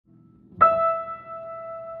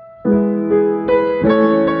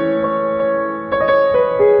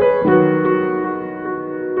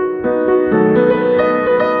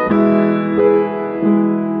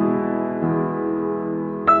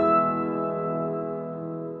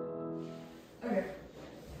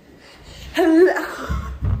I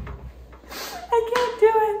can't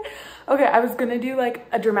do it. Okay, I was gonna do like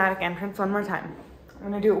a dramatic entrance one more time. I'm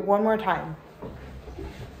gonna do it one more time.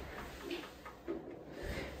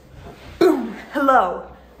 Boom,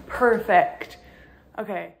 hello, perfect.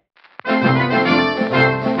 Okay.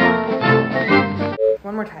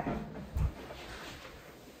 One more time.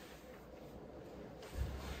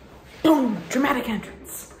 Boom, dramatic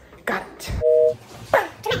entrance. Got it.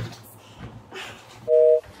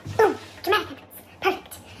 Boom, dramatic entrance.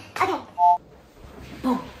 Perfect. Okay.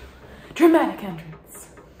 Boom, dramatic entrance.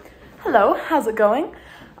 Hello, how's it going?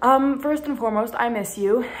 First and foremost, I miss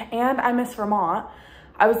you and I miss Vermont.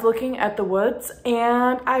 I was looking at the woods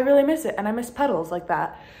and I really miss it, and I miss puddles like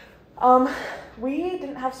that. We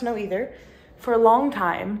didn't have snow either for a long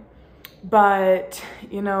time, but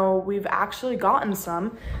you know, we've actually gotten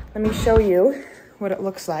some. Let me show you what it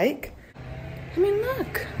looks like. I mean,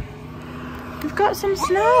 look, we've got some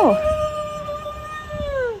snow.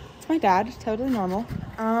 It's my dad, it's totally normal.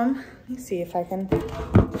 Let me see if I can do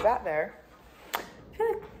that there. I feel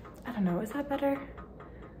like, I don't know, is that better?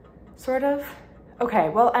 Sort of. Okay,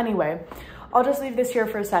 well, anyway, I'll just leave this here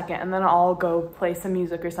for a second and then I'll go play some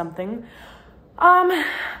music or something.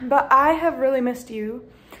 But I have really missed you,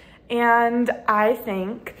 and I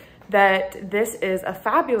think that this is a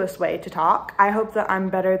fabulous way to talk. I hope that I'm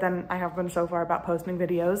better than I have been so far about posting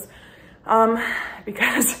videos,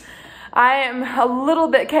 because I am a little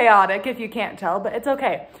bit chaotic, if you can't tell, but it's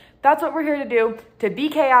okay. That's what we're here to do, to be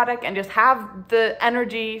chaotic and just have the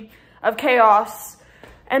energy of chaos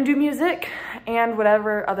and do music and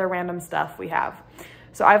whatever other random stuff we have.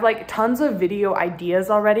 So I have like tons of video ideas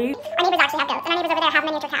already. Our neighbors actually have goats, and our neighbors over there have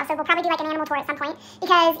miniature cows, so we'll probably do like an animal tour at some point,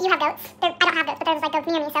 because you have goats. I don't have goats, but there's like goats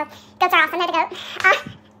near me, so goats are awesome. They're the goat.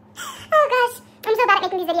 Oh gosh, I'm so bad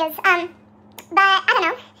at making these videos. But I don't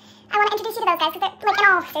know. I want to introduce you to those guys, because they're, like, in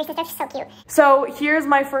all seriousness, they're just so cute. So here's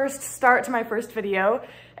my first start to my first video,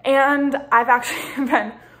 and I've actually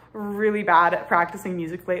been really bad at practicing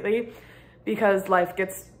music lately because life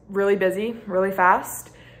gets really busy really fast.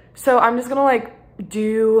 So I'm just gonna like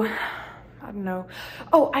do, I don't know.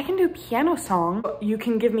 Oh, I can do a piano song. You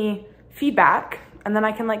can give me feedback and then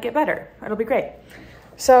I can like get better. It'll be great.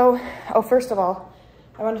 So, oh, first of all,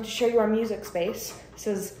 I wanted to show you our music space. This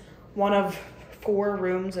is one of 4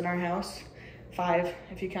 rooms in our house. 5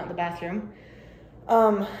 if you count the bathroom.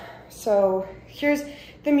 So here's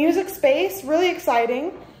the music space, really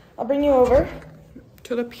exciting. I'll bring you over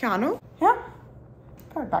to the piano. Yeah,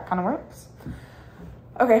 that kind of works.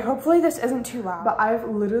 Okay, hopefully this isn't too loud, but I've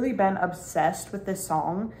literally been obsessed with this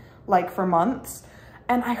song like for months,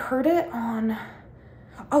 and I heard it on,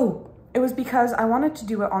 oh, it was because I wanted to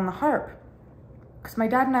do it on the harp, because my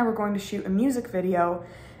dad and I were going to shoot a music video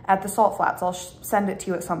at the Salt Flats. I'll send it to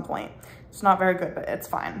you at some point. It's not very good, but it's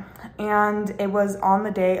fine. And it was on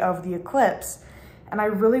the day of the eclipse, and I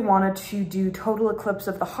really wanted to do Total Eclipse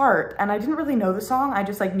of the Heart, and I didn't really know the song. I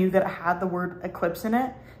just like knew that it had the word eclipse in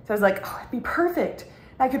it. So I was like, oh, it'd be perfect.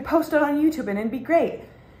 I could post it on YouTube and it'd be great.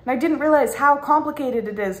 And I didn't realize how complicated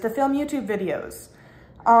it is to film YouTube videos,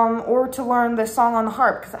 or to learn the song on the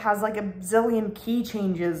harp, because it has like a zillion key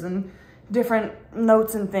changes and different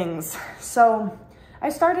notes and things. So I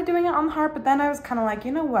started doing it on the harp, but then I was kind of like,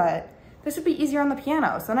 you know what? This would be easier on the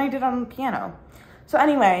piano. So then I did it on the piano. So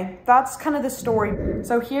anyway, that's kind of the story.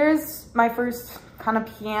 So here's my first kind of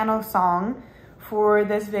piano song for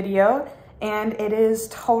this video, and it is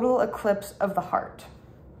Total Eclipse of the Heart.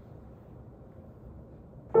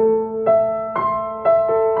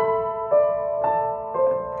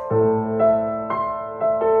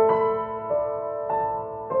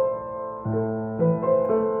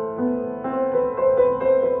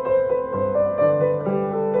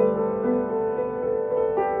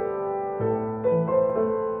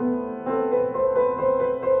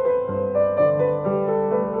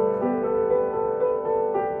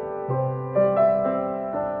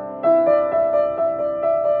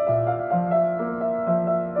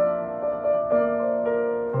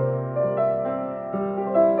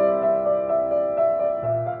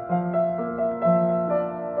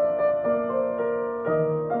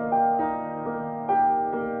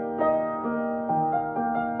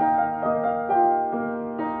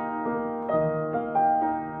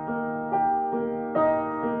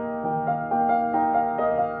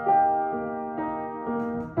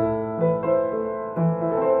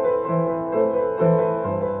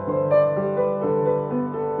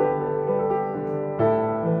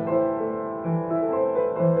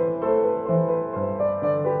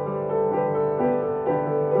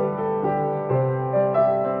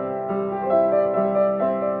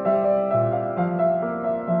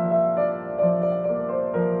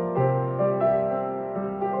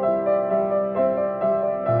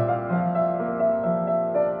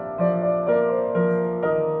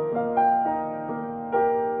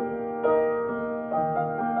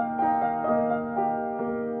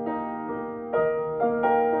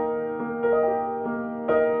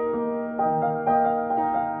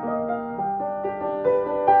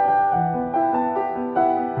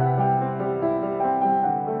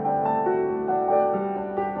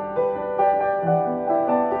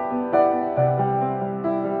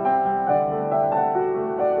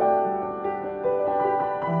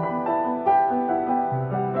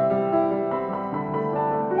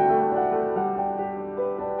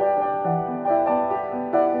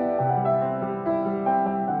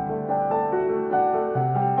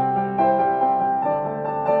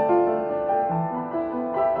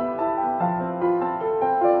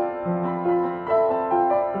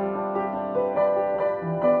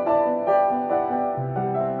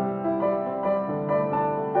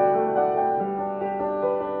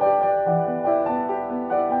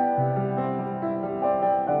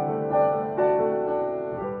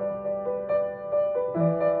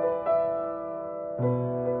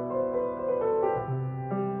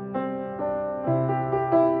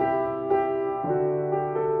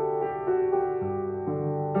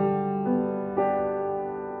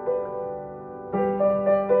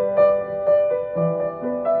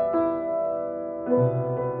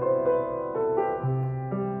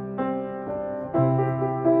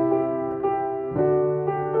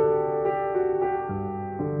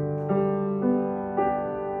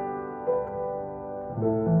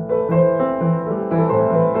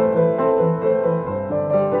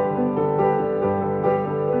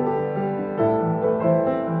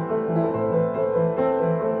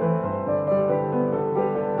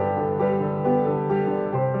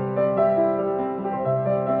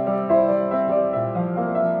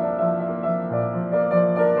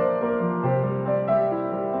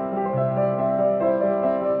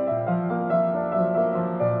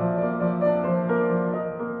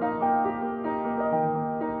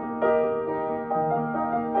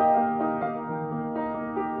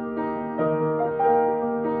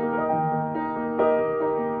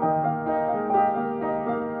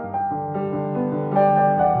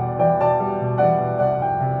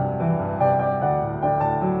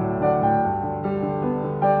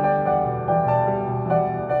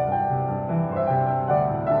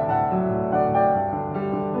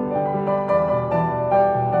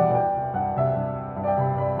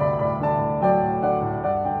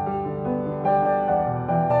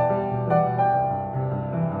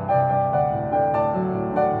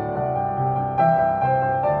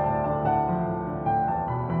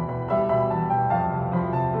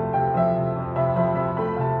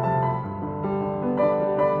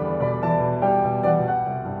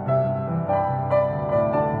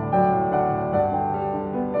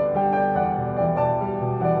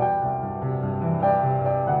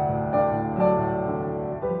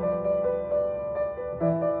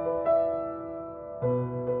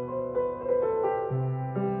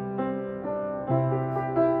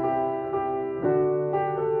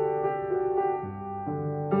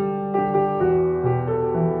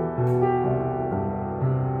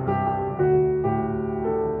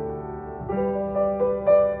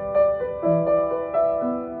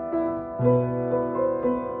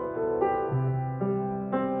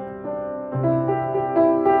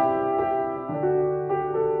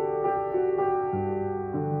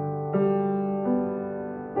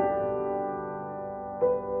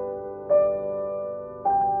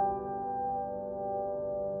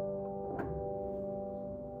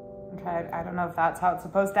 if that's how it's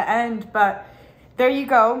supposed to end, but there you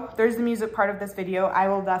go. There's the music part of this video. I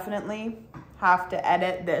will definitely have to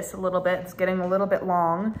edit this a little bit. It's getting a little bit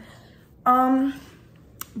long.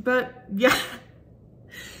 But yeah.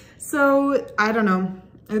 So I don't know.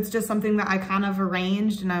 It's just something that I kind of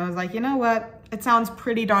arranged and I was like, you know what? It sounds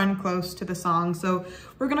pretty darn close to the song. So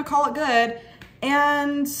we're gonna call it good.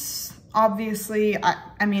 And obviously,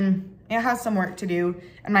 I mean, it has some work to do.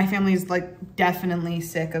 And my family's like definitely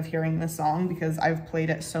sick of hearing this song because I've played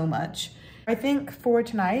it so much. I think for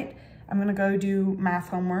tonight, I'm gonna go do math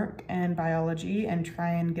homework and biology and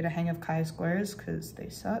try and get a hang of chi-squares because they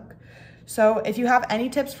suck. So if you have any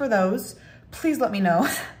tips for those, please let me know.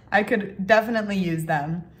 I could definitely use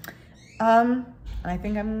them. And I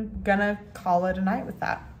think I'm gonna call it a night with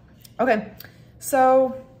that. Okay,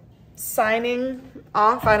 so signing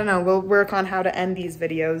off. I don't know, we'll work on how to end these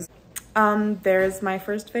videos. There's my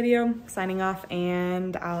first video, signing off,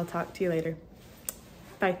 and I'll talk to you later.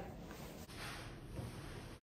 Bye.